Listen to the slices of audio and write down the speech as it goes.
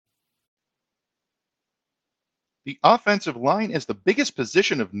The offensive line is the biggest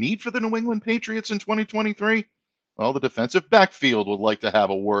position of need for the New England Patriots in 2023. Well, the defensive backfield would like to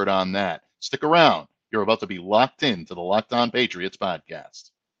have a word on that. Stick around. You're about to be locked into the Locked On Patriots podcast.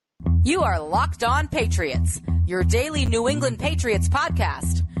 You are Locked On Patriots, your daily New England Patriots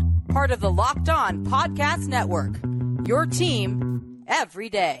podcast. Part of the Locked On Podcast Network, your team every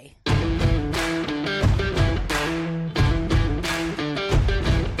day.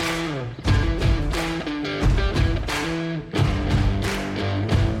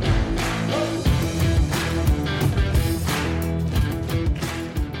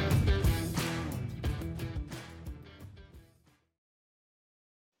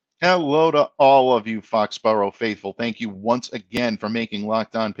 Hello to all of you Foxborough faithful. Thank you once again for making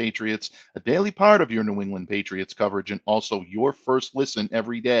Locked On Patriots a daily part of your New England Patriots coverage and also your first listen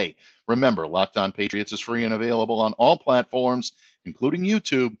every day. Remember, Locked On Patriots is free and available on all platforms, including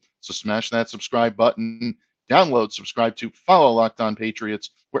YouTube. So smash that subscribe button, download, subscribe to, follow Locked On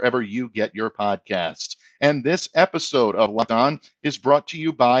Patriots wherever you get your podcasts. And this episode of Locked On is brought to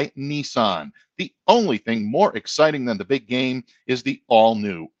you by Nissan. The only thing more exciting than the big game is the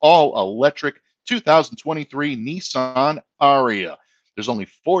all-new, all-electric 2023 Nissan Ariya. There's only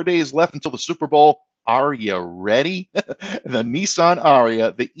 4 days left until the Super Bowl. Are you ready? The Nissan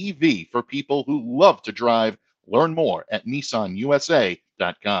Ariya, the EV for people who love to drive. Learn more at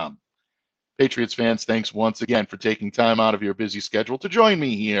nissanusa.com. Patriots fans, thanks once again for taking time out of your busy schedule to join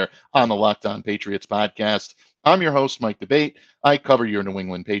me here on the Locked On Patriots podcast. I'm your host, Mike DeBate. I cover your New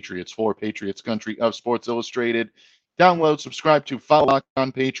England Patriots for Patriots Country of Sports Illustrated. Download, subscribe to, follow Locked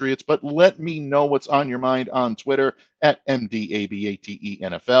On Patriots, but let me know what's on your mind on Twitter at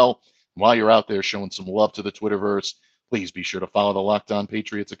MDABATENFL. While you're out there showing some love to the Twitterverse, please be sure to follow the Locked On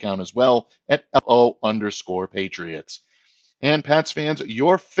Patriots account as well at LO_Patriots. And Pats fans,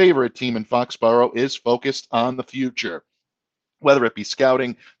 your favorite team in Foxborough is focused on the future. Whether it be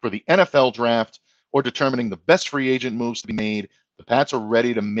scouting for the NFL draft or determining the best free agent moves to be made, the Pats are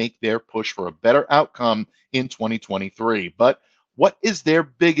ready to make their push for a better outcome in 2023. But what is their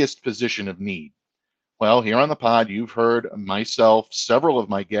biggest position of need? Well, here on the pod, you've heard myself, several of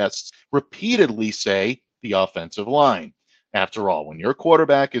my guests repeatedly say the offensive line. After all, when your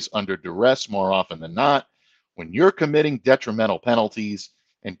quarterback is under duress more often than not, when you're committing detrimental penalties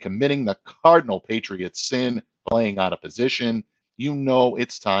and committing the cardinal Patriots sin, playing out of position, you know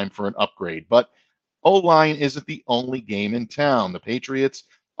it's time for an upgrade. But O-line isn't the only game in town. The Patriots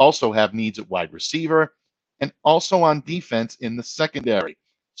also have needs at wide receiver and also on defense in the secondary,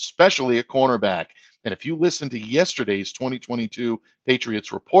 especially at cornerback. And if you listen to yesterday's 2022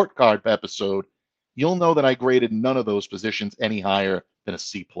 Patriots report card episode, you'll know that I graded none of those positions any higher than a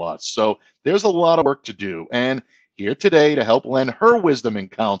C+. So there's a lot of work to do. And here today to help lend her wisdom and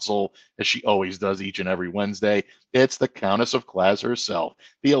counsel, as she always does each and every Wednesday, it's the Countess of Claz herself,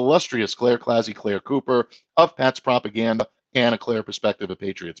 the illustrious Claire Classy Claire Cooper of Pats Propaganda and A Claire Perspective of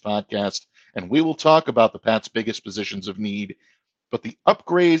Patriots podcast. And we will talk about the Pats' biggest positions of need. But the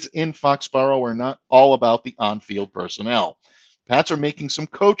upgrades in Foxborough are not all about the on-field personnel. Pats are making some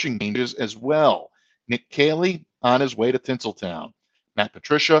coaching changes as well. Nick Caley on his way to Tinseltown. Matt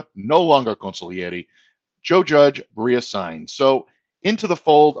Patricia no longer consigliere. Joe Judge reassigned. So into the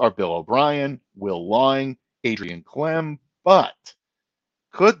fold are Bill O'Brien, Will Lawing, Adrian Clem. But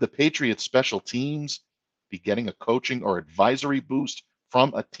could the Patriots special teams be getting a coaching or advisory boost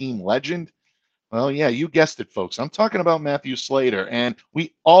from a team legend? Well, yeah, you guessed it, folks. I'm talking about Matthew Slater. And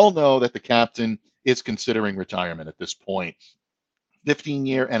we all know that the captain is considering retirement at this point.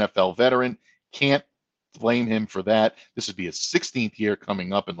 15-year NFL veteran. Can't blame him for that. This would be his 16th year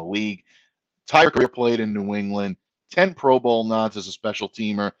coming up in the league. Entire career played in New England, 10 Pro Bowl nods as a special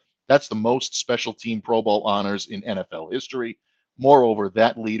teamer. That's the most special team Pro Bowl honors in NFL history. Moreover,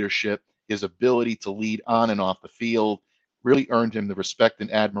 that leadership, his ability to lead on and off the field, really earned him the respect and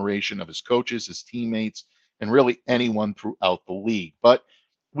admiration of his coaches, his teammates, and really anyone throughout the league. But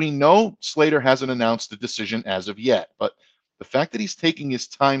we know Slater hasn't announced a decision as of yet. But the fact that he's taking his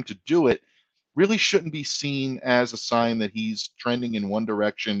time to do it really shouldn't be seen as a sign that he's trending in one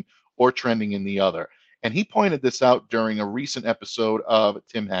direction or trending in the other. And he pointed this out during a recent episode of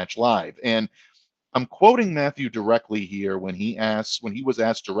Tim Hatch Live. And I'm quoting Matthew directly here when he was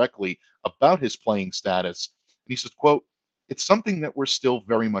asked directly about his playing status. And he says, quote, "It's something that we're still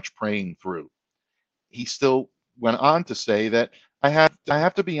very much praying through." He still went on to say that I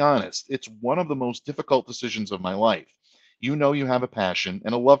have to be honest, it's one of the most difficult decisions of my life. You know you have a passion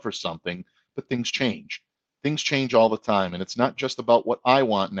and a love for something, but things change. Things change all the time, and it's not just about what I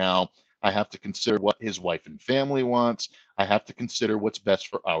want now. I have to consider what his wife and family wants. I have to consider what's best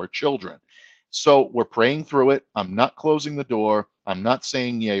for our children. So we're praying through it. I'm not closing the door. I'm not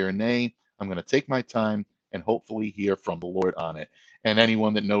saying yay or nay. I'm going to take my time and hopefully hear from the Lord on it. And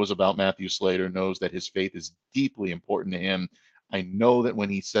anyone that knows about Matthew Slater knows that his faith is deeply important to him. I know that when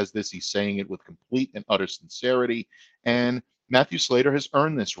he says this, he's saying it with complete and utter sincerity. And Matthew Slater has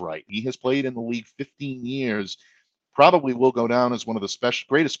earned this right. He has played in the league 15 years, probably will go down as one of the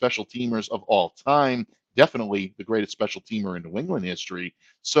greatest special teamers of all time, definitely the greatest special teamer in New England history.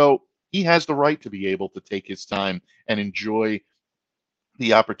 So he has the right to be able to take his time and enjoy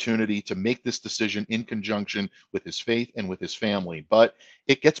the opportunity to make this decision in conjunction with his faith and with his family. But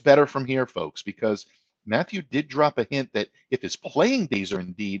it gets better from here, folks, because Matthew did drop a hint that if his playing days are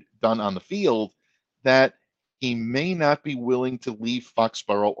indeed done on the field, that he may not be willing to leave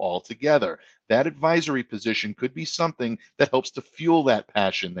Foxborough altogether. That advisory position could be something that helps to fuel that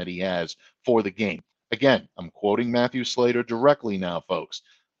passion that he has for the game. Again, I'm quoting Matthew Slater directly now, folks.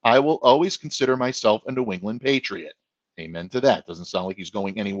 I will always consider myself a New England Patriot. Amen to that. Doesn't sound like he's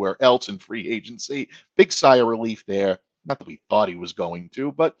going anywhere else in free agency. Big sigh of relief there. Not that we thought he was going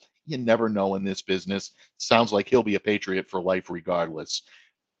to, but you never know in this business. Sounds like he'll be a Patriot for life regardless.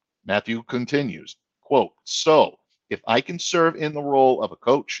 Matthew continues, quote, so if I can serve in the role of a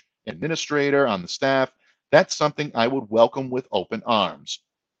coach, administrator on the staff, that's something I would welcome with open arms.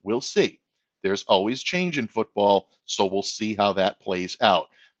 We'll see. There's always change in football, so we'll see how that plays out.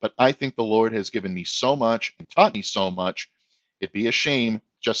 But I think the Lord has given me so much and taught me so much, it'd be a shame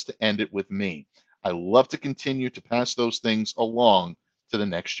just to end it with me. I love to continue to pass those things along to the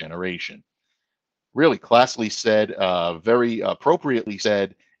next generation. Really classily said, very appropriately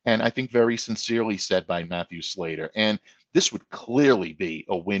said, and I think very sincerely said by Matthew Slater. And this would clearly be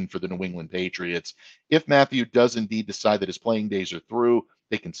a win for the New England Patriots. If Matthew does indeed decide that his playing days are through,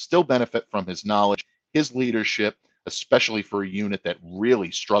 they can still benefit from his knowledge, his leadership, especially for a unit that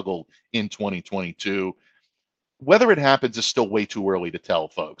really struggled in 2022. Whether it happens is still way too early to tell,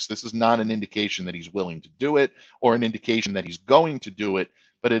 folks. This is not an indication that he's willing to do it or an indication that he's going to do it,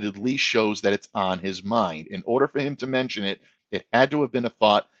 but it at least shows that it's on his mind. In order for him to mention it, it had to have been a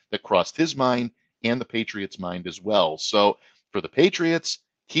thought that crossed his mind and the Patriots' mind as well. So for the Patriots,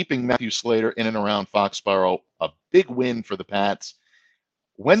 keeping Matthew Slater in and around Foxborough, a big win for the Pats.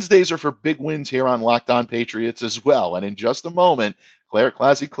 Wednesdays are for big wins here on Locked On Patriots as well. And in just a moment, Claire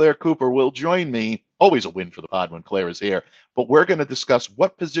Cooper will join me. Always a win for the pod when Claire is here. But we're going to discuss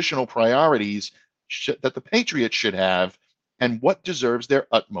what positional priorities that the Patriots should have and what deserves their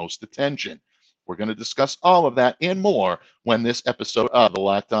utmost attention. We're going to discuss all of that and more when this episode of the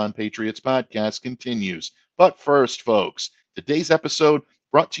Locked On Patriots podcast continues. But first, folks, today's episode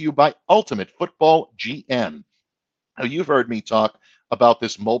brought to you by Ultimate Football GM. Now, you've heard me talk about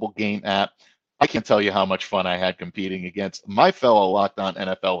this mobile game app. I can't tell you how much fun I had competing against my fellow Locked On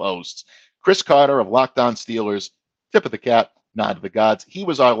NFL hosts. Chris Carter of Locked On Steelers, tip of the cap, nod to the gods. He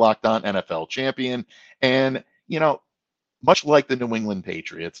was our Locked On NFL champion. And, you know, much like the New England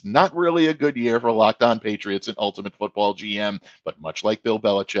Patriots, not really a good year for Locked On Patriots and Ultimate Football GM, but much like Bill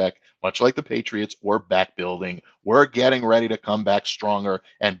Belichick, much like the Patriots, we're back building. We're getting ready to come back stronger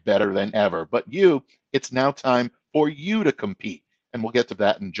and better than ever. But it's now time for you to compete. And we'll get to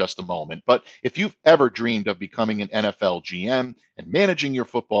that in just a moment. But if you've ever dreamed of becoming an NFL GM and managing your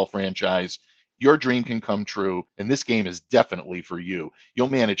football franchise, your dream can come true, and this game is definitely for you. You'll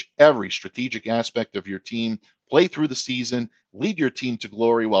manage every strategic aspect of your team, play through the season, lead your team to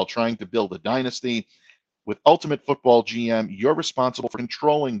glory while trying to build a dynasty. With Ultimate Football GM, you're responsible for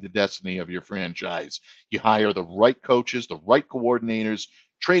controlling the destiny of your franchise. You hire the right coaches, the right coordinators,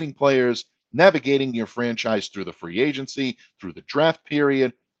 trading players, navigating your franchise through the free agency, through the draft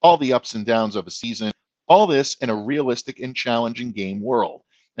period, all the ups and downs of a season, all this in a realistic and challenging game world.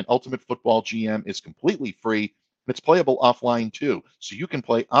 And Ultimate Football GM is completely free, and it's playable offline too, so you can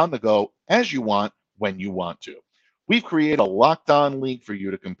play on the go as you want, when you want to. We've created a Locked On League for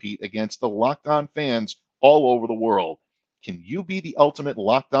you to compete against the Locked On fans all over the world. Can you be the ultimate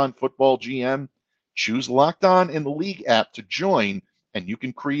Locked On Football GM? Choose Locked On in the League app to join, and you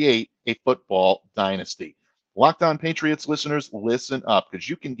can create a football dynasty. Locked On Patriots listeners, listen up, because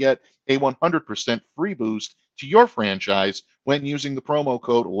you can get a 100% free boost to your franchise when using the promo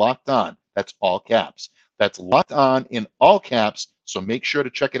code Locked On. That's all caps. That's Locked On in all caps, so make sure to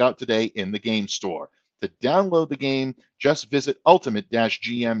check it out today in the game store. To download the game, just visit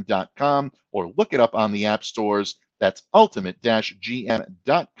ultimate-gm.com or look it up on the app stores. That's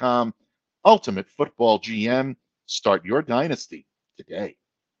ultimate-gm.com. Ultimate Football GM. Start your dynasty today.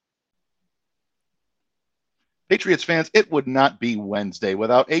 Patriots fans, it would not be Wednesday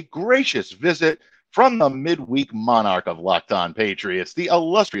without a gracious visit From the midweek monarch of Locked On Patriots, the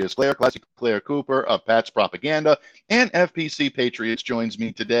illustrious Claire Cooper of Pat's Propaganda and FPC Patriots joins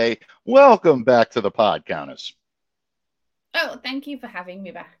me today. Welcome back to the pod, Countess. Oh, thank you for having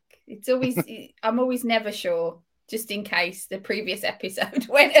me back. It's always, I'm always never sure, just in case the previous episode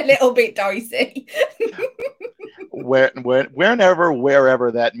went a little bit dicey.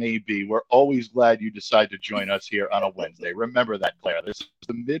 Wherever that may be, we're always glad you decide to join us here on a Wednesday. Remember that, Claire. This is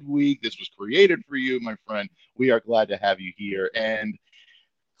the midweek. This was created for you, my friend. We are glad to have you here. And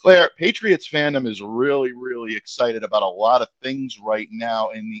Claire, Patriots fandom is really, really excited about a lot of things right now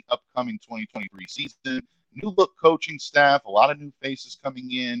in the upcoming 2023 season. New look coaching staff, a lot of new faces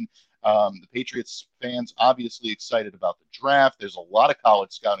coming in. The Patriots fans obviously excited about the draft. There's a lot of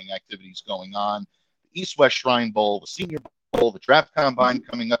college scouting activities going on. East-West Shrine Bowl, the Senior Bowl, the Draft Combine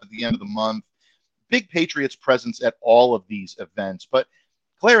coming up at the end of the month. Big Patriots presence at all of these events. But,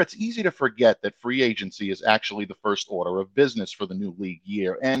 Claire, it's easy to forget that free agency is actually the first order of business for the new league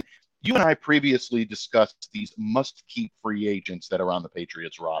year. And you and I previously discussed these must-keep free agents that are on the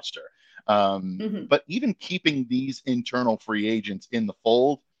Patriots roster. But even keeping these internal free agents in the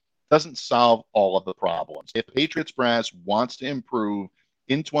fold doesn't solve all of the problems. If Patriots brass wants to improve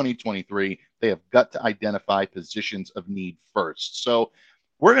in 2023, they have got to identify positions of need first. So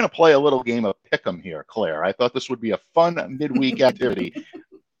we're going to play a little game of pick'em here, Claire. I thought this would be a fun midweek activity.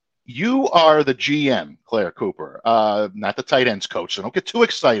 You are the GM, Claire Cooper, not the tight ends coach. So don't get too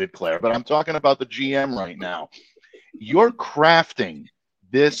excited, Claire, but I'm talking about the GM right now. You're crafting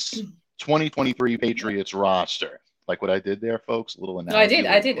this 2023 Patriots roster. Like what I did there, folks? A little analogy.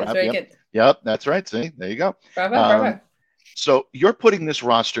 I did. It was very good. Yep, that's right. See, there you go. Bravo. So you're putting this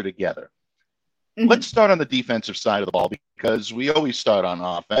roster together. Let's start on the defensive side of the ball because we always start on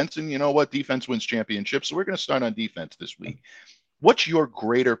offense. And you know what? Defense wins championships. So we're going to start on defense this week. What's your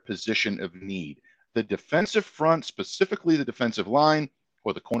greater position of need? The defensive front, specifically the defensive line,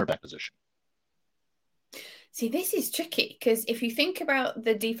 or the cornerback position? See, this is tricky because if you think about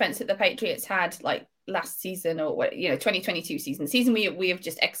the defense that the Patriots had like last season or 2022 season we have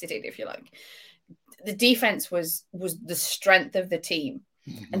just exited, if you like, the defense was the strength of the team.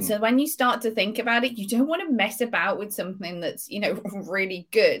 And so when you start to think about it, you don't want to mess about with something that's, really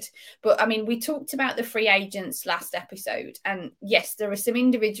good. But I mean, we talked about the free agents last episode. And yes, there are some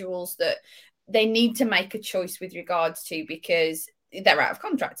individuals that they need to make a choice with regards to because they're out of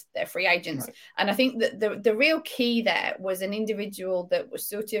contract, they're free agents. Right. And I think that the real key there was an individual that was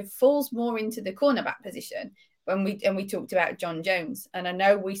sort of falls more into the cornerback position when we talked about John Jones. And I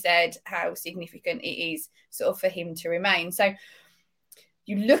know we said how significant it is sort of for him to remain. So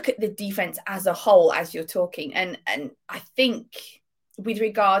you look at the defense as a whole as you're talking. And I think with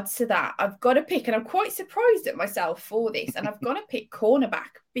regards to that, I've got to pick, and I'm quite surprised at myself for this, and I've got to pick cornerback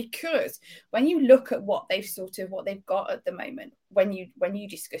because when you look at what they've got at the moment, when you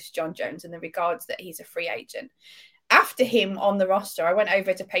discuss John Jones and the regards that he's a free agent, after him on the roster, I went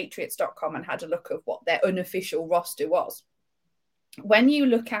over to patriots.com and had a look at what their unofficial roster was. When you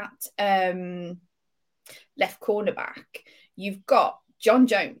look at left cornerback, you've got John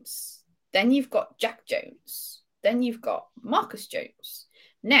Jones, then you've got Jack Jones, then you've got Marcus Jones.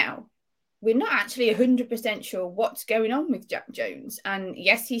 Now, we're not actually 100% sure what's going on with Jack Jones. And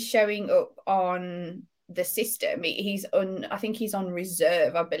yes, he's showing up on the system. I think he's on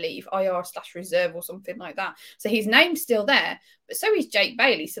reserve, I believe, IR/reserve or something like that. So his name's still there, but so is Jake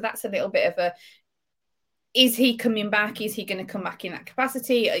Bailey. So that's a little bit of is he coming back? Is he going to come back in that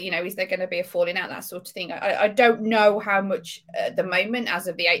capacity? Is there going to be a falling out, that sort of thing? I don't know how much at the moment, as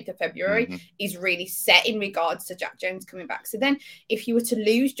of the 8th of February, is really set in regards to Jack Jones coming back. So then if you were to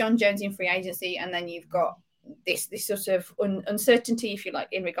lose John Jones in free agency and then you've got this sort of uncertainty, if you like,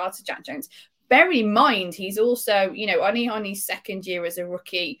 in regards to Jack Jones, bear in mind, he's also, only on his second year as a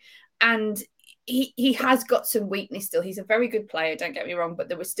rookie, and he has got some weakness still. He's a very good player, don't get me wrong, but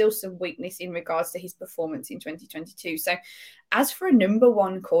there was still some weakness in regards to his performance in 2022. So as for a number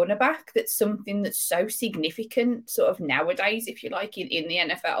one cornerback, that's something that's so significant sort of nowadays, if you like, in the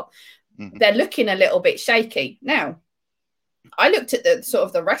NFL, they're looking a little bit shaky. Now, I looked at the sort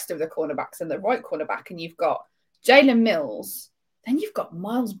of the rest of the cornerbacks and the right cornerback, and you've got Jalen Mills, then you've got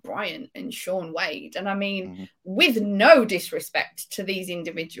Miles Bryant and Shaun Wade. And I mean, with no disrespect to these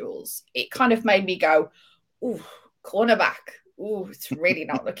individuals, it kind of made me go, ooh, cornerback. Ooh, it's really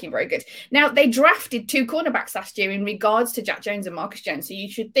not looking very good. Now, they drafted 2 cornerbacks last year in regards to Jack Jones and Marcus Jones. So you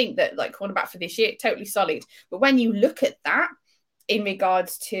should think that, like, cornerback for this year, totally solid. But when you look at that in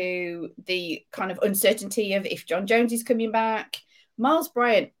regards to the kind of uncertainty of if John Jones is coming back, Miles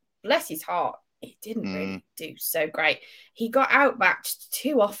Bryant, bless his heart, he didn't really do so great. He got outmatched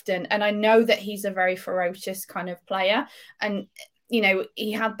too often. And I know that he's a very ferocious kind of player. And, you know,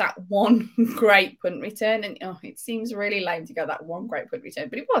 he had that one great punt return. And it seems really lame to go that one great punt return.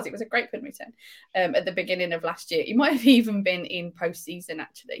 But it was a great punt return at the beginning of last year. It might have even been in postseason,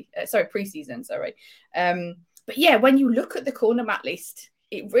 actually. Preseason, sorry. But yeah, when you look at the cornerback list,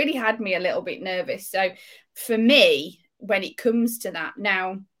 it really had me a little bit nervous. So for me, when it comes to that,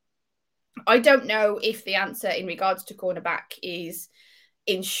 now, I don't know if the answer in regards to cornerback is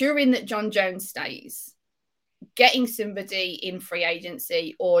ensuring that John Jones stays, getting somebody in free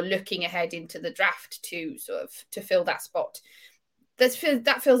agency, or looking ahead into the draft to to fill that spot.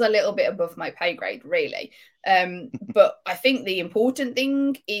 That feels a little bit above my pay grade, really. But I think the important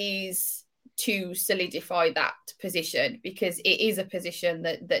thing is to solidify that position, because it is a position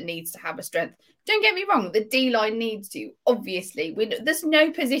that needs to have a strength. Don't get me wrong, the D-line needs to, obviously. There's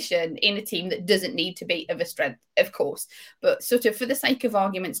no position in a team that doesn't need to be of a strength, of course. But sort of for the sake of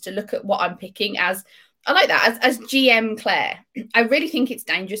arguments, to look at what I'm picking as, I like that, as GM Claire, I really think it's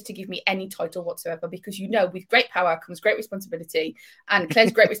dangerous to give me any title whatsoever, because, you know, with great power comes great responsibility, and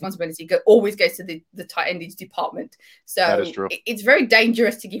Claire's great responsibility always goes to the tight endage department. So that is true. It's very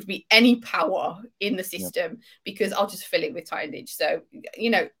dangerous to give me any power in the system, because I'll just fill it with tight endage. So, you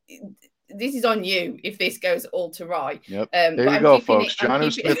know, this is on you if this goes all to right. Yep. There you go, folks.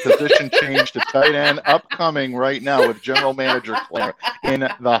 Jonnu Smith position change to tight end upcoming right now with General Manager Claire in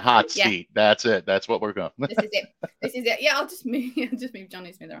the hot seat. That's it. That's what we're going. This is it. Yeah, I'll just move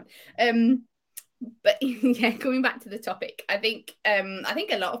Jonnu Smith around. But yeah, coming back to the topic, I think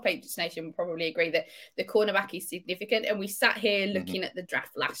a lot of Patriots Nation will probably agree that the cornerback is significant. And we sat here looking at the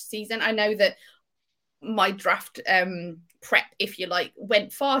draft last season. I know that my draft prep, if you like,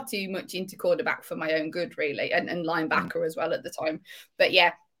 went far too much into quarterback for my own good, really, and linebacker as well at the time. But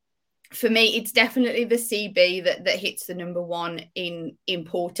yeah, for me, it's definitely the CB that hits the number one in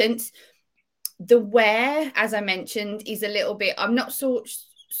importance. The where, as I mentioned, is a little bit, I'm not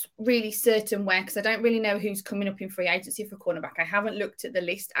really certain where, because I don't really know who's coming up in free agency for cornerback. I haven't looked at the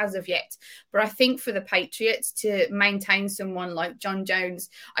list as of yet, but I think for the Patriots to maintain someone like John Jones,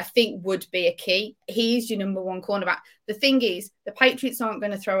 I think would be a key. He is your number one cornerback. The thing is, the Patriots aren't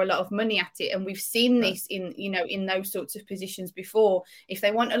going to throw a lot of money at it, and we've seen this in those sorts of positions before. If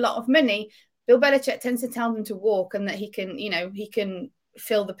they want a lot of money, Bill Belichick tends to tell them to walk, and that he can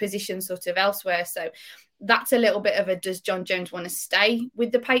fill the position sort of elsewhere. So that's a little bit of a, does John Jones want to stay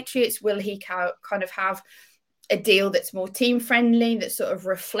with the Patriots? Will he kind of have a deal that's more team friendly, that sort of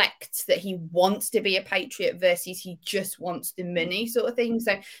reflects that he wants to be a Patriot versus he just wants the money sort of thing?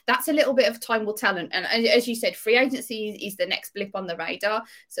 So that's a little bit of time will tell. And as you said, free agency is the next blip on the radar.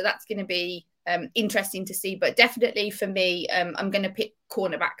 So that's going to be interesting to see. But definitely for me, I'm going to pick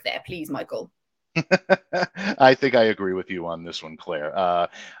cornerback there. Please, Michael. I think I agree with you on this one, Claire.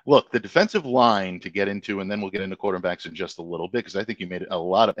 Look, the defensive line to get into, and then we'll get into quarterbacks in just a little bit, because I think you made a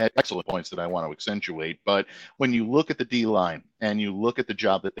lot of excellent points that I want to accentuate. But when you look at the D-line and you look at the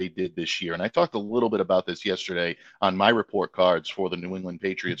job that they did this year, and I talked a little bit about this yesterday on my report cards for the New England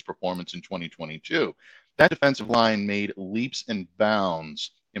Patriots performance in 2022, that defensive line made leaps and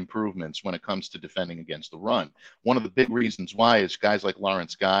bounds improvements when it comes to defending against the run. One of the big reasons why is guys like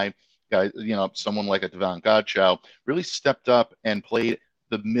Lawrence Guy, someone like a Devon Godchow really stepped up and played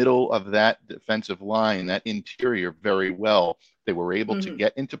the middle of that defensive line, that interior, very well. They were able to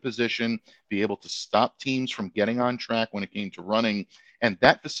get into position, be able to stop teams from getting on track when it came to running, and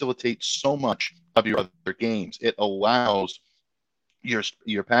that facilitates so much of your other games. It allows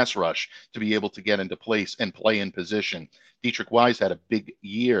your pass rush to be able to get into place and play in position. Deatrich Wise had a big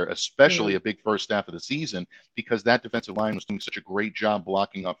year, especially a big first half of the season, because that defensive line was doing such a great job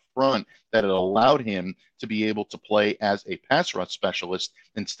blocking up front that it allowed him to be able to play as a pass rush specialist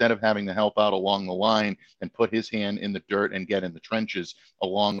instead of having to help out along the line and put his hand in the dirt and get in the trenches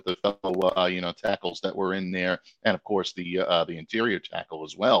along with the fellow tackles that were in there, and of course the interior tackle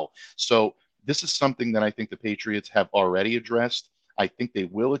as well. So this is something that I think the Patriots have already addressed. I think they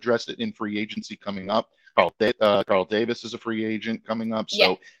will address it in free agency coming up. Carl Davis is a free agent coming up,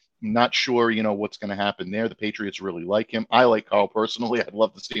 so I'm not sure, what's going to happen there. The Patriots really like him. I like Carl personally. I'd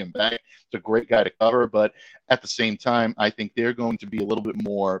love to see him back. It's a great guy to cover, but at the same time, I think they're going to be a little bit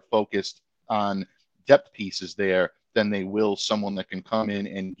more focused on depth pieces there than they will someone that can come in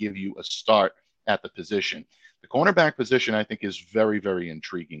and give you a start at the position. The cornerback position, I think, is very, very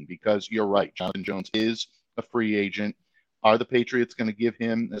intriguing, because you're right. Jonathan Jones is a free agent. Are the Patriots going to give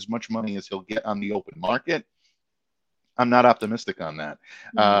him as much money as he'll get on the open market? I'm not optimistic on that.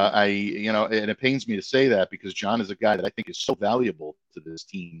 And it pains me to say that, because John is a guy that I think is so valuable to this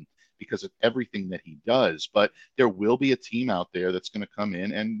team, because of everything that he does. But there will be a team out there that's going to come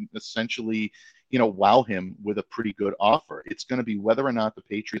in and essentially, wow him with a pretty good offer. It's going to be whether or not the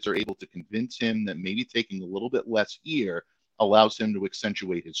Patriots are able to convince him that maybe taking a little bit less here allows him to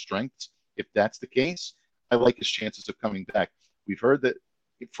accentuate his strengths. If that's the case, I like his chances of coming back. We've heard that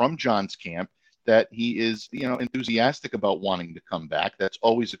from John's camp that he is, enthusiastic about wanting to come back. That's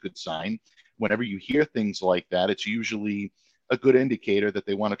always a good sign. Whenever you hear things like that, it's usually a good indicator that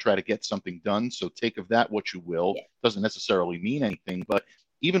they want to try to get something done. So take of that what you will. Yeah. Doesn't necessarily mean anything, but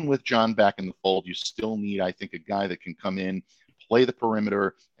even with John back in the fold, you still need, I think, a guy that can come in, play the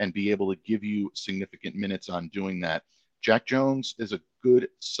perimeter, and be able to give you significant minutes on doing that. Jack Jones is a good,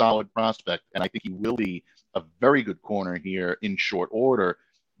 solid prospect, and I think he will be a very good corner here in short order.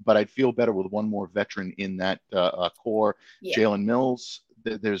 But I'd feel better with one more veteran in that core. Yeah. Jalen Mills,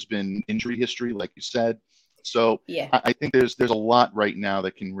 there's been injury history, like you said. So Yeah. I think there's a lot right now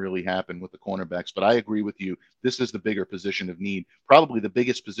that can really happen with the cornerbacks. But I agree with you. This is the bigger position of need, probably the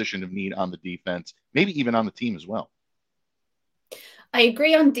biggest position of need on the defense, maybe even on the team as well. I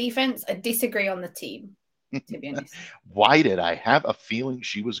agree on defense. I disagree on the team, to be honest. Why did I have a feeling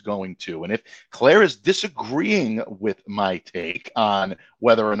she was going to? And if Claire is disagreeing with my take on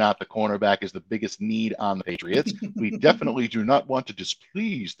whether or not the cornerback is the biggest need on the Patriots, we definitely do not want to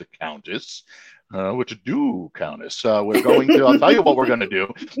displease the Countess. What to do, Countess? We're going to, I'll tell you what we're going to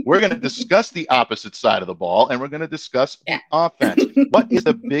do. We're going to discuss the opposite side of the ball, and we're going to discuss the offense. What is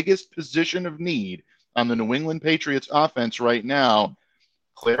the biggest position of need on the New England Patriots offense right now?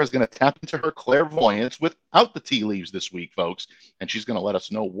 Claire is going to tap into her clairvoyance without the tea leaves this week, folks, and she's going to let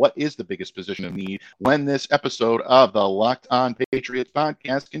us know what is the biggest position of need when this episode of the Locked On Patriots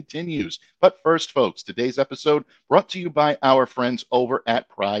podcast continues. But first, folks, today's episode brought to you by our friends over at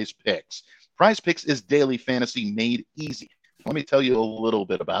Prize Picks. Prize Picks is daily fantasy made easy. Let me tell you a little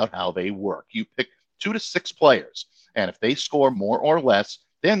bit about how they work. You pick 2 to 6 players, and if they score more or less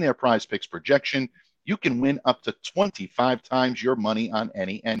than their Prize Picks projection, you can win up to 25 times your money on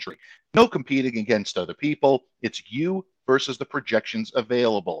any entry. No competing against other people. It's you versus the projections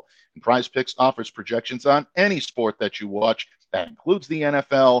available. And Prize Picks offers projections on any sport that you watch. That includes the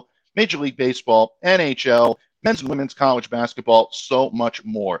NFL, Major League Baseball, NHL, men's and women's college basketball, so much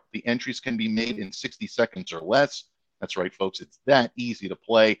more. The entries can be made in 60 seconds or less. That's right, folks. It's that easy to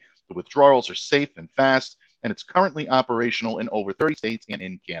play. The withdrawals are safe and fast, and it's currently operational in over 30 states and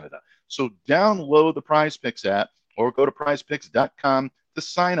in Canada. So download the Prize Picks app or go to prizepicks.com to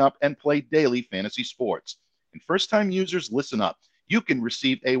sign up and play daily fantasy sports. And first-time users, listen up. You can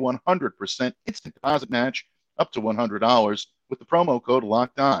receive a 100% instant deposit match up to $100 with the promo code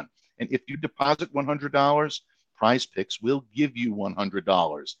Locked On. And if you deposit $100, Prize Picks will give you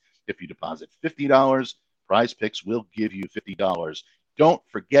 $100. If you deposit $50, Prize Picks will give you $50. Don't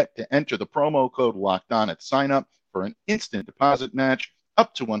forget to enter the promo code Locked On at sign up for an instant deposit match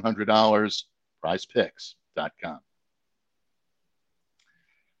up to $100. PrizePicks.com.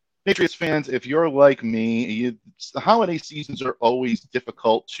 Patriots fans, if you're like me, the holiday seasons are always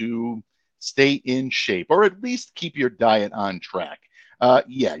difficult to stay in shape, or at least keep your diet on track.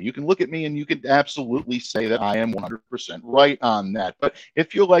 You can look at me and you can absolutely say that I am 100% right on that. But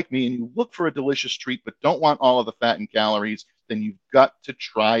if you're like me and you look for a delicious treat but don't want all of the fat and calories, then you've got to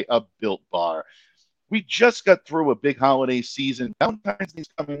try a Built Bar. We just got through a big holiday season. Valentine's Day is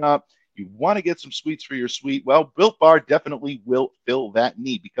coming up. You want to get some sweets for your sweet? Well, Built Bar definitely will fill that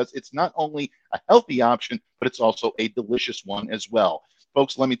need because it's not only a healthy option, but it's also a delicious one as well.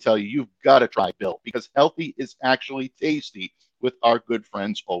 Folks, let me tell you, you've got to try Built because healthy is actually tasty with our good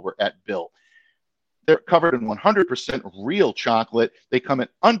friends over at Built. They're covered in 100% real chocolate. They come in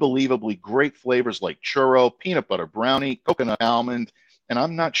unbelievably great flavors like churro, peanut butter brownie, coconut almond, and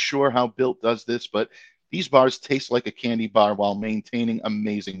I'm not sure how Built does this, but these bars taste like a candy bar while maintaining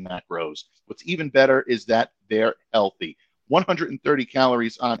amazing macros. What's even better is that they're healthy. 130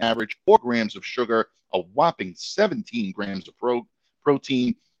 calories on average, 4 grams of sugar, a whopping 17 grams of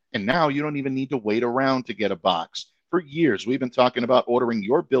protein, and now you don't even need to wait around to get a box. For years, we've been talking about ordering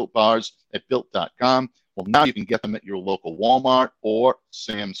your Built bars at Built.com. Well, now you can get them at your local Walmart or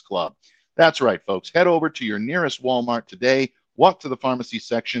Sam's Club. That's right, folks. Head over to your nearest Walmart today, walk to the pharmacy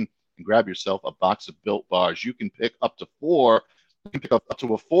section, and grab yourself a box of Built bars. You can pick up to 4. You can pick up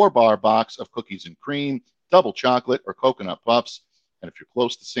to a 4-bar box of cookies and cream, double chocolate, or coconut puffs. And if you're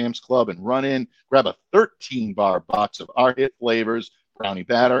close to Sam's Club and run in, grab a 13-bar box of our hit flavors, brownie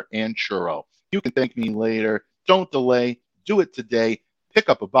batter, and churro. You can thank me later. Don't delay. Do it today. Pick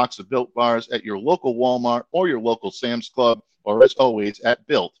up a box of Built bars at your local Walmart or your local Sam's Club, or as always, at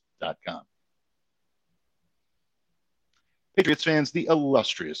Built.com. Patriots fans, the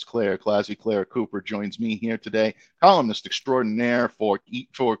illustrious Claire Classy Claire Cooper joins me here today, columnist extraordinaire for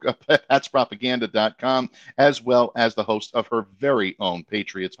PatsPropaganda.com, as well as the host of her very own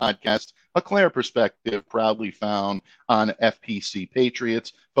Patriots podcast, A Claire Perspective, proudly found on FPC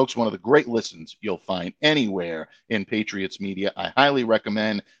Patriots. Folks, one of the great listens you'll find anywhere in Patriots media. I highly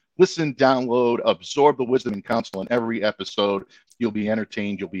recommend. Listen, download, absorb the wisdom and counsel in every episode. You'll be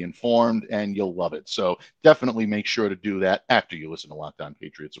entertained, you'll be informed, and you'll love it. So definitely make sure to do that after you listen to Locked On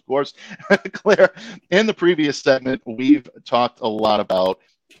Patriots, of course. Claire, in the previous segment, we've talked a lot about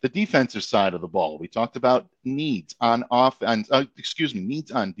the defensive side of the ball. We talked about needs on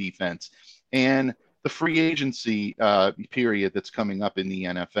needs on defense and the free agency period that's coming up in the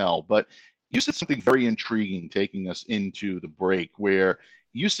NFL. But you said something very intriguing taking us into the break, where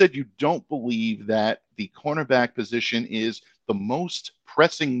you said you don't believe that the cornerback position is the most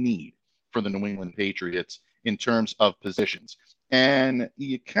pressing need for the New England Patriots in terms of positions. And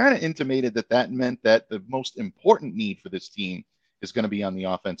you kind of intimated that that meant that the most important need for this team is going to be on the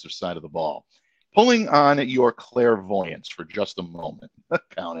offensive side of the ball. Pulling on your clairvoyance for just a moment,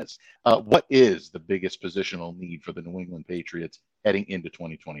 Countess, what is the biggest positional need for the New England Patriots heading into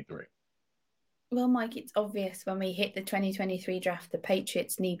 2023? Well, Mike, it's obvious when we hit the 2023 draft, the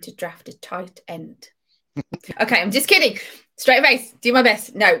Patriots need to draft a tight end. Okay, I'm just kidding. Straight face, do my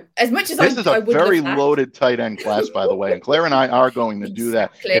best. No, as much as this is a very loaded tight end class, by the way, and Claire and I are going to do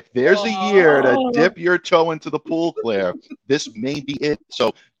that. If there's a year to dip your toe into the pool, Claire, this may be it.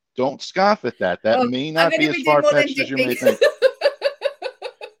 So don't scoff at that. That may not be as far-fetched as you may think.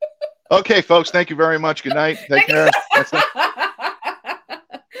 Okay, folks, thank you very much. Good night. Take care.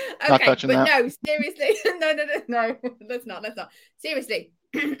 Okay, but that. No, seriously. No. Let's not. Seriously.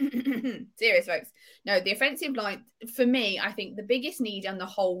 Serious, folks. No, the offensive line, for me, I think the biggest need on the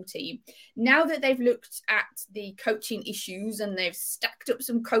whole team, now that they've looked at the coaching issues and they've stacked up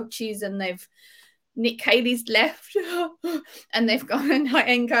some coaches and Nick Cayley's left and they've got a night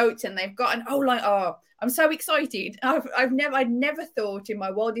end coach and they've got an O-line. Oh, I'm so excited. I'd never thought in my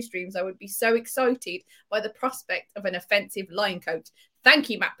wildest dreams I would be so excited by the prospect of an offensive line coach.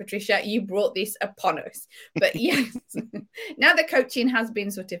 Thank you, Matt Patricia. You brought this upon us. But yes, now the coaching has been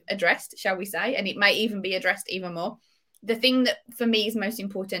sort of addressed, shall we say, and it may even be addressed even more. The thing that for me is most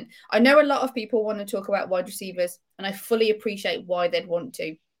important, I know a lot of people want to talk about wide receivers, and I fully appreciate why they'd want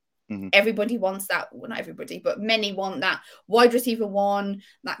to. Mm-hmm. Everybody wants that. Well, not everybody, but many want that wide receiver one,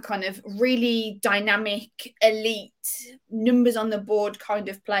 that kind of really dynamic, elite, numbers on the board kind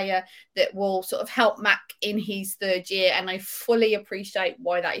of player that will sort of help Mac in his third year. And I fully appreciate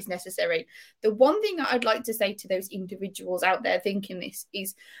why that is necessary. The one thing that I'd like to say to those individuals out there thinking this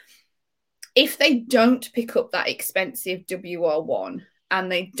is, if they don't pick up that expensive WR1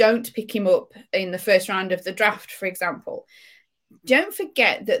 and they don't pick him up in the first round of the draft, for example, don't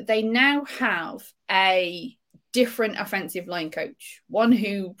forget that they now have a different offensive line coach, one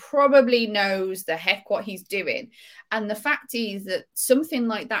who probably knows the heck what he's doing. And the fact is that something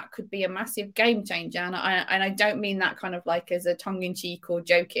like that could be a massive game changer. And I don't mean that kind of like as a tongue-in-cheek or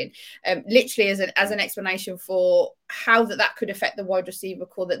joking, literally as an explanation for how that could affect the wide receiver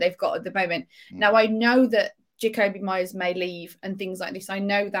core that they've got at the moment. Now, I know that Jakobi Meyers may leave and things like this. I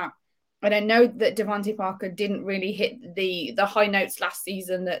know that. And I know that Devontae Parker didn't really hit the high notes last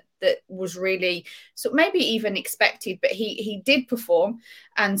season that was really so maybe even expected, but he did perform.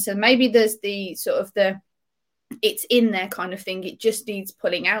 And so maybe there's the sort of the it's in there kind of thing. It just needs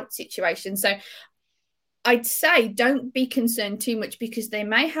pulling out situation. So I'd say don't be concerned too much, because they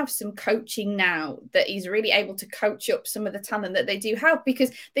may have some coaching now that is really able to coach up some of the talent that they do have, because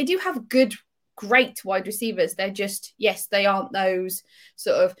they do have great wide receivers. They're just, yes, they aren't those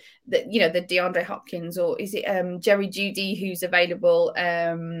sort of the DeAndre Hopkins, or is it Jerry Jeudy who's available,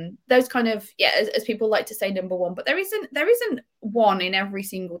 those kind of, as people like to say, number one, but there isn't one in every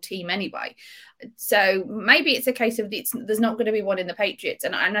single team anyway. So maybe it's a case of there's not going to be one in the Patriots,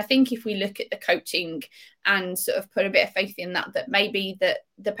 and I think if we look at the coaching and sort of put a bit of faith in that maybe that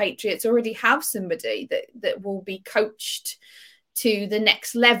the Patriots already have somebody that will be coached to the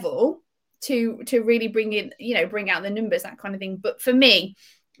next level to really bring out the numbers, that kind of thing. But for me,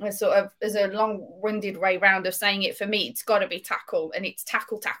 as a long-winded way round of saying it, for me, it's got to be tackle, and it's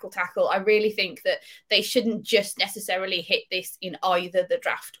tackle. I really think that they shouldn't just necessarily hit this in either the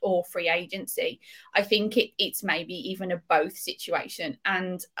draft or free agency. I think it's maybe even a both situation.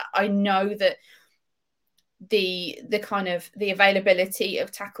 And I know that the kind of the availability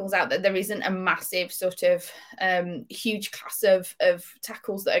of tackles out there. There isn't a massive sort of huge class of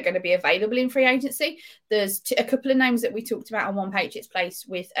tackles that are going to be available in free agency. There's a couple of names that we talked about on One Patriots Place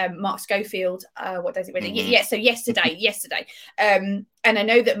with Mark Schofield. What does it mean? Mm-hmm. Yeah, so yesterday. And I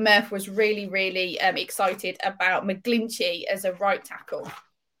know that Murph was really, really excited about McGlinchey as a right tackle.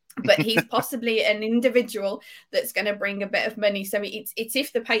 But he's possibly an individual that's going to bring a bit of money. So it's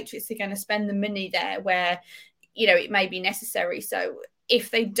if the Patriots are going to spend the money there where, you know, it may be necessary. So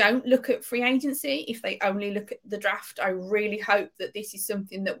if they don't look at free agency, if they only look at the draft, I really hope that this is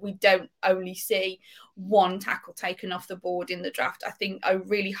something that we don't only see one tackle taken off the board in the draft. I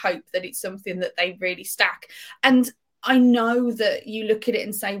really hope that it's something that they really stack. And I know that you look at it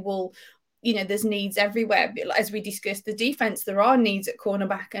and say, well, you know, there's needs everywhere. But as we discussed, the defense, there are needs at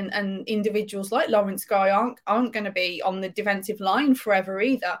cornerback, and individuals like Lawrence Guy aren't going to be on the defensive line forever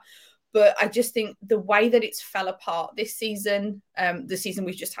either. But I just think the way that it's fell apart this season, the season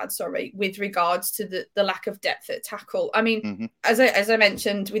we've just had, with regards to the lack of depth at tackle. I mean, as I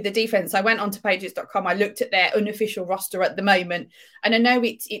mentioned with the defense, I went onto pages.com. I looked at their unofficial roster at the moment, and I know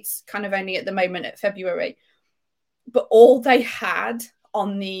it's kind of only at the moment at February, but all they had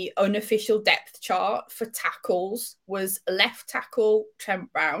on the unofficial depth chart for tackles was left tackle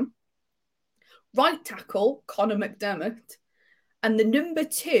Trent Brown, right tackle Connor McDermott, and the number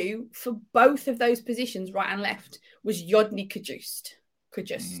 2 for both of those positions, right and left, was Yodny Kajust.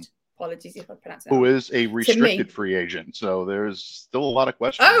 Apologies if I pronounce that. Who is a restricted free agent. So there's still a lot of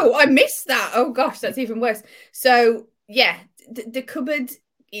questions. Oh, I missed that. Oh gosh, that's even worse. So yeah, the cupboard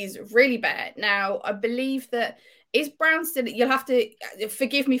is really bad. Now, I believe that is Brown still, you'll have to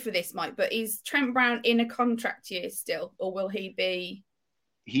forgive me for this, Mike, but is Trent Brown in a contract year still, or will he be?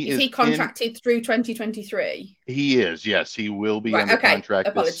 Is he contracted through 2023? He is, yes. He will be under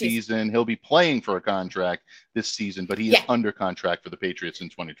contract this season. He'll be playing for a contract this season, but he is under contract for the Patriots in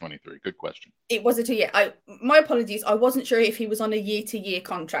 2023. Good question. It was a 2-year. My apologies. I wasn't sure if he was on a year-to-year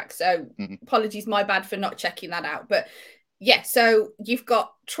contract, so apologies, my bad for not checking that out. But yeah, so you've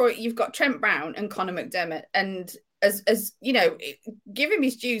got Trent Brown and Connor McDermott, and as you know, give him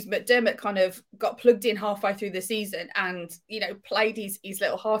his dues, McDermott kind of got plugged in halfway through the season and, you know, played his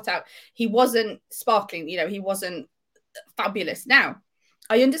little heart out. He wasn't sparkling, you know, he wasn't fabulous. Now,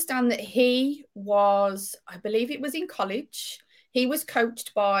 I understand that he was, I believe it was in college, he was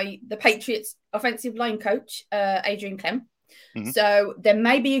coached by the Patriots offensive line coach, Adrian Clem. So there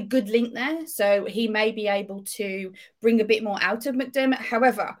may be a good link there. So he may be able to bring a bit more out of McDermott.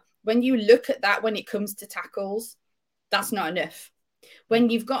 However, when you look at that, when it comes to tackles, that's not enough. When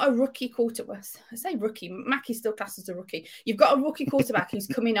you've got a rookie quarterback, I say rookie, Mackey still classed as a rookie. You've got a rookie quarterback who's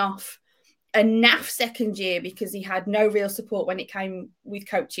coming off a naff second year because he had no real support when it came with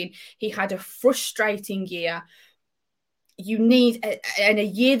coaching. He had a frustrating year. You need, and a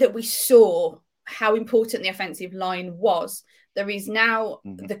year that we saw how important the offensive line was. There is now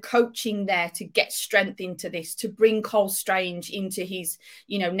the coaching there to get strength into this, to bring Cole Strange into his,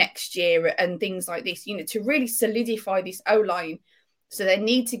 you know, next year and things like this, you know, to really solidify this O-line. So they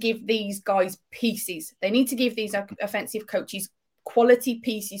need to give these guys pieces. They need to give these offensive coaches quality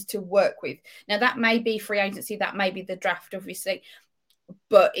pieces to work with. Now, that may be free agency, that may be the draft, obviously,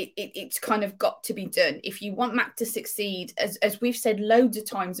 but it's kind of got to be done. If you want Mac to succeed, as we've said loads of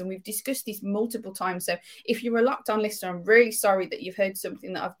times, and we've discussed this multiple times. So if you're a Locked On listener, I'm really sorry that you've heard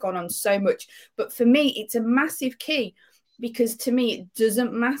something that I've gone on so much. But for me, it's a massive key, because to me, it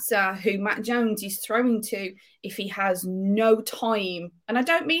doesn't matter who Mac Jones is throwing to if he has no time. And I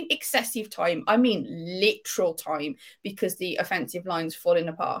don't mean excessive time. I mean literal time, because the offensive line's falling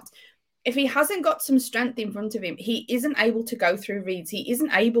apart. If he hasn't got some strength in front of him, he isn't able to go through reads. He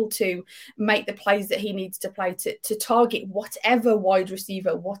isn't able to make the plays that he needs to play to target whatever wide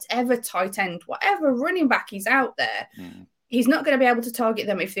receiver, whatever tight end, whatever running back is out there. He's not going to be able to target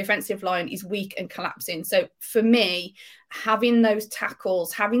them if the offensive line is weak and collapsing. So for me, having those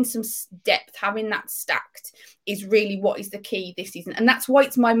tackles, having some depth, having that stacked is really what is the key this season. And that's why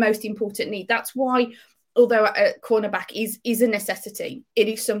it's my most important need. That's why, although a cornerback is a necessity, it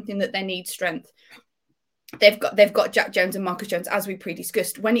is something that they need strength. They've got Jack Jones and Marcus Jones, as we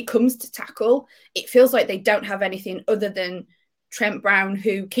pre-discussed. When it comes to tackle, it feels like they don't have anything other than Trent Brown,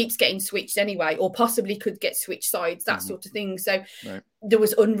 who keeps getting switched anyway, or possibly could get switched sides, that sort of thing. So there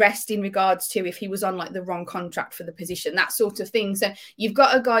was unrest in regards to if he was on like the wrong contract for the position, that sort of thing. So you've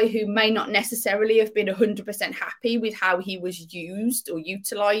got a guy who may not necessarily have been 100% happy with how he was used or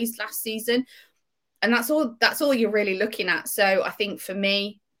utilized last season. And that's all you're really looking at. So I think for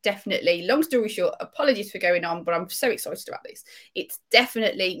me, definitely, long story short, apologies for going on, but I'm so excited about this. It's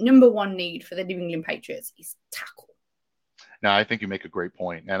definitely number one need for the New England Patriots. It's No, I think you make a great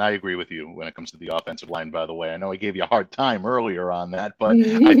point, and I agree with you when it comes to the offensive line, by the way. I know I gave you a hard time earlier on that, but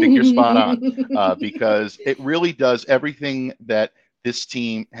I think you're spot on because it really does everything that this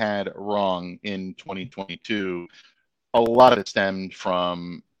team had wrong in 2022. A lot of it stemmed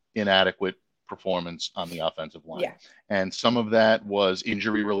from inadequate performance on the offensive line. Yeah. And some of that was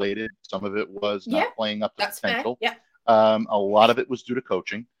injury related. Some of it was not playing up to potential. Fair. A lot of it was due to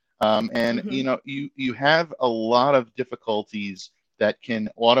coaching. And you have a lot of difficulties that can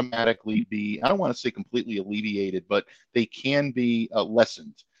automatically be, I don't want to say completely alleviated, but they can be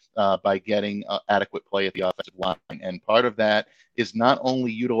lessened by getting adequate play at the offensive line. And part of that is not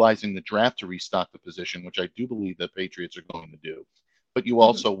only utilizing the draft to restock the position, which I do believe the Patriots are going to do, but you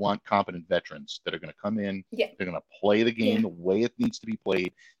also want competent veterans that are going to come in, they're going to play the game the way it needs to be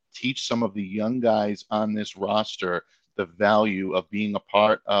played, teach some of the young guys on this roster the value of being a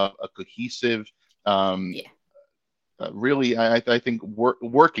part of a cohesive, really, I think,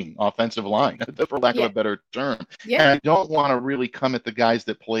 working offensive line, for lack of a better term. And I don't want to really come at the guys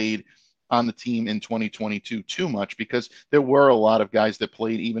that played on the team in 2022 too much, because there were a lot of guys that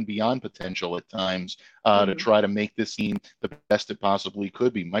played even beyond potential at times to try to make this team the best it possibly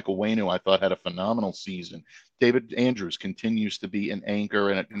could be. Michael Wainu, I thought, had a phenomenal season. David Andrews continues to be an anchor,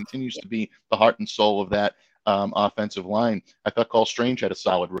 and it continues to be the heart and soul of that offensive line. I thought Cole Strange had a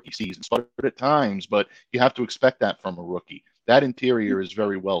solid rookie season, started at times, but you have to expect that from a rookie. That interior is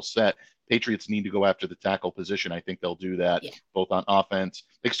very well set. Patriots need to go after the tackle position. I think they'll do that both on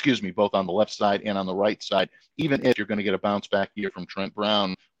both on the left side and on the right side, even if you're going to get a bounce back year from Trent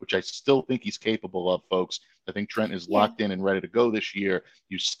Brown, which I still think he's capable of, folks. I think Trent is locked in and ready to go this year.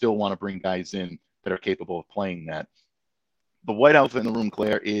 You still want to bring guys in that are capable of playing that. The white elephant in the room,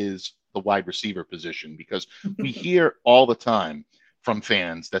 Claire, is the wide receiver position, because we hear all the time from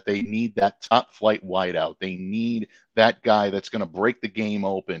fans that they need that top flight wideout. They need that guy that's going to break the game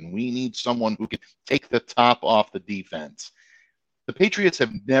open. We need someone who can take the top off the defense. The Patriots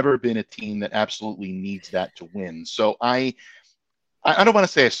have never been a team that absolutely needs that to win. So I don't want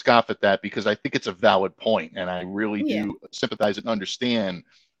to say I scoff at that, because I think it's a valid point, and I really do sympathize and understand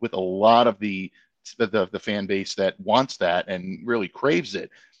with a lot of the fan base that wants that and really craves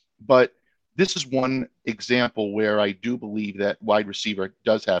it. But this is one example where I do believe that wide receiver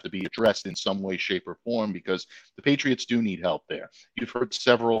does have to be addressed in some way, shape, or form, because the Patriots do need help there. You've heard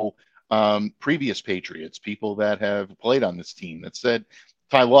several previous Patriots, people that have played on this team, that said,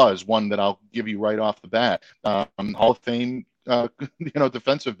 Ty Law is one that I'll give you right off the bat. Hall of Fame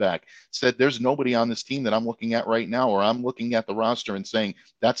defensive back, said there's nobody on this team that I'm looking at right now, or I'm looking at the roster and saying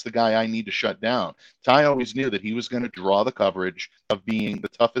that's the guy I need to shut down. Ty always knew that he was going to draw the coverage of being the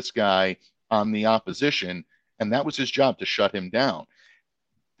toughest guy on the opposition, and that was his job, to shut him down.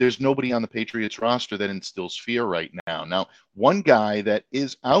 There's nobody on the Patriots roster that instills fear right now. Now, one guy that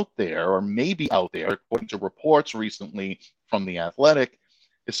is out there, or maybe out there, according to reports recently from The Athletic,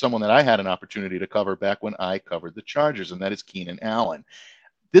 is someone that I had an opportunity to cover back when I covered the Chargers, and that is Keenan Allen.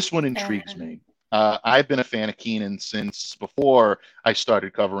 This one intrigues me. I've been a fan of Keenan since before I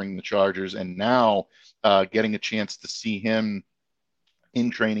started covering the Chargers, and now getting a chance to see him in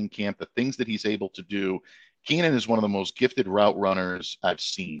training camp, the things that he's able to do. Keenan is one of the most gifted route runners I've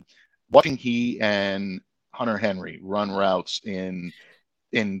seen. Watching he and Hunter Henry run routes in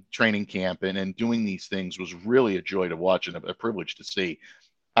training camp and doing these things was really a joy to watch and a privilege to see.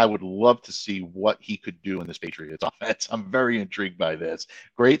 I would love to see what he could do in this Patriots offense. I'm very intrigued by this.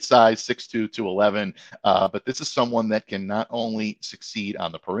 Great size, 6'2", 211. But this is someone that can not only succeed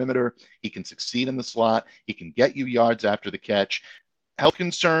on the perimeter, he can succeed in the slot. He can get you yards after the catch. Health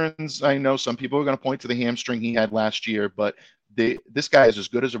concerns, I know some people are going to point to the hamstring he had last year, but this guy is as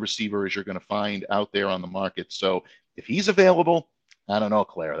good as a receiver as you're going to find out there on the market. So if he's available, I don't know,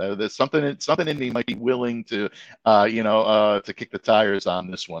 Claire. There's something in me might be willing to, to kick the tires on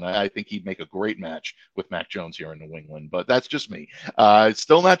this one. I think he'd make a great match with Mac Jones here in New England, but that's just me. It's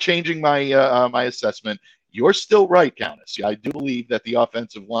still not changing my my assessment. You're still right, Countess. I do believe that the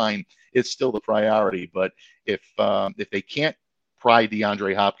offensive line is still the priority, but if they can't pry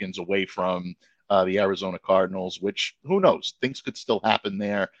DeAndre Hopkins away from the Arizona Cardinals, which who knows, things could still happen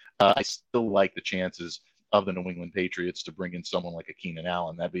there. I still like the chances of the New England Patriots to bring in someone like a Keenan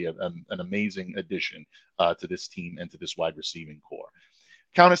Allen. That'd be an amazing addition to this team and to this wide receiving core.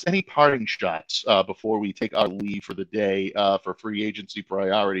 Countess, any parting shots before we take our leave for the day for free agency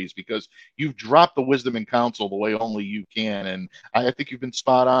priorities? Because you've dropped the wisdom and counsel the way only you can, and I think you've been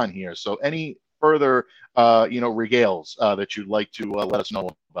spot on here. So any further, regales that you'd like to let us know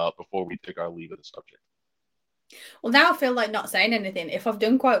about before we take our leave of the subject? Well, now I feel like not saying anything. If I've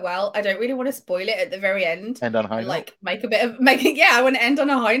done quite well, I don't really want to spoil it at the very end. And on a high And note. like make it. Yeah, I want to end on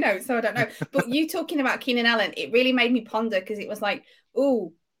a high note. So I don't know. But you talking about Keenan Allen, it really made me ponder because it was like,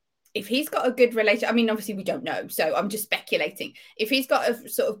 oh, if he's got a good relation, I mean, obviously we don't know, so I'm just speculating. If he's got a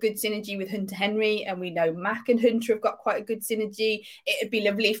sort of good synergy with Hunter Henry, and we know Mac and Hunter have got quite a good synergy, it'd be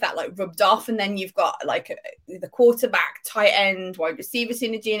lovely if that like rubbed off, and then you've got like the quarterback, tight end, wide receiver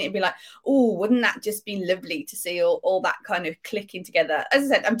synergy, and it'd be like, oh, wouldn't that just be lovely to see all that kind of clicking together? As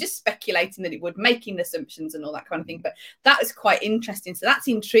I said, I'm just speculating that it would, making assumptions and all that kind of thing, but that is quite interesting. So that's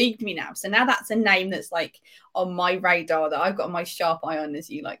intrigued me now. So now that's a name that's like on my radar that I've got my sharp eye on, as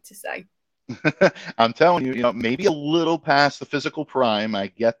you like to say. I'm telling you, maybe a little past the physical prime. I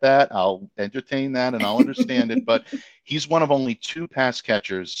get that. I'll entertain that and I'll understand it. But he's one of only 2 pass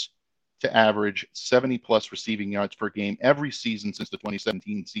catchers to average 70 plus receiving yards per game every season since the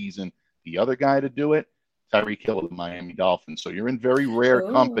 2017 season. The other guy to do it, Tyreek Hill of the Miami Dolphins. So you're in very rare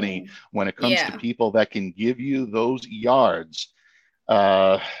company when it comes to people that can give you those yards.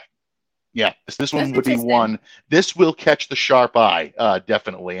 Yeah, this one would be one. This will catch the sharp eye,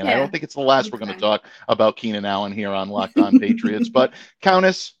 definitely. And I don't think it's the last we're going to talk about Keenan Allen here on Locked On Patriots. But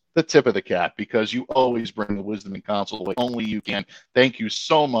Countess, the tip of the cap, because you always bring the wisdom and counsel the way only you can. Thank you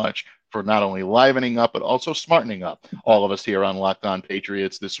so much for not only livening up, but also smartening up all of us here on Locked On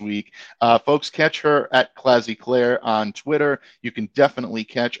Patriots this week. Folks, catch her at Classy Claire on Twitter. You can definitely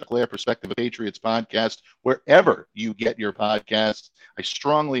catch a Claire Perspective of Patriots podcast wherever you get your podcasts. I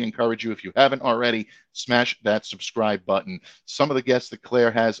strongly encourage you, if you haven't already, smash that subscribe button. Some of the guests that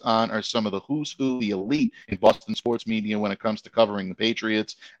Claire has on are some of the who's who, the elite in Boston sports media when it comes to covering the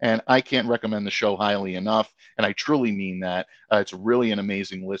Patriots, and I can't recommend the show highly enough, and I truly mean that. It's really an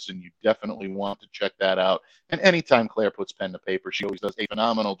amazing listen. You definitely want to check that out. And anytime Claire puts pen to paper, she always does a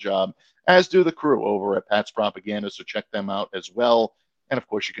phenomenal job, as do the crew over at Pat's Propaganda, so check them out as well. And, of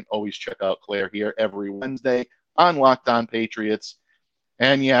course, you can always check out Claire here every Wednesday on Locked On Patriots.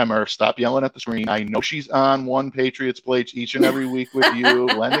 And yeah, Murph, stop yelling at the screen. I know she's on One Patriots Plate each and every week with you,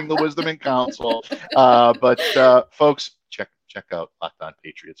 lending the wisdom and counsel. But folks, check out Locked On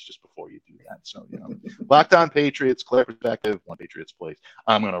Patriots just before you do that. So, Locked On Patriots, Claire Perspective, One Patriots Plate.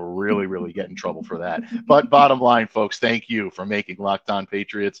 I'm going to really, really get in trouble for that. But bottom line, folks, thank you for making Locked On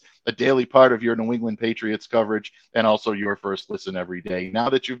Patriots a daily part of your New England Patriots coverage and also your first listen every day.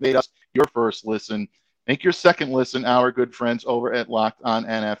 Now that you've made us your first listen, make your second listen our good friends over at Locked On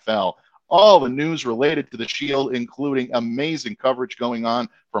NFL. All the news related to the Shield, including amazing coverage going on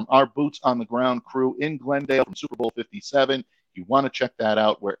from our boots on the ground crew in Glendale from Super Bowl 57. You want to check that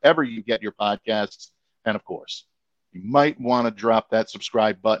out wherever you get your podcasts. And of course, you might want to drop that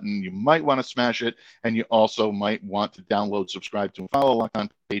subscribe button. You might want to smash it. And you also might want to download, subscribe to, and follow Locked On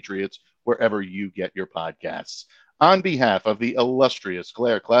Patriots wherever you get your podcasts. On behalf of the illustrious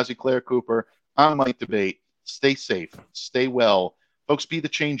Classy Claire Cooper, I'm Mike Debate. Stay safe, stay well. Folks, be the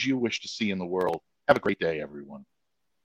change you wish to see in the world. Have a great day, everyone.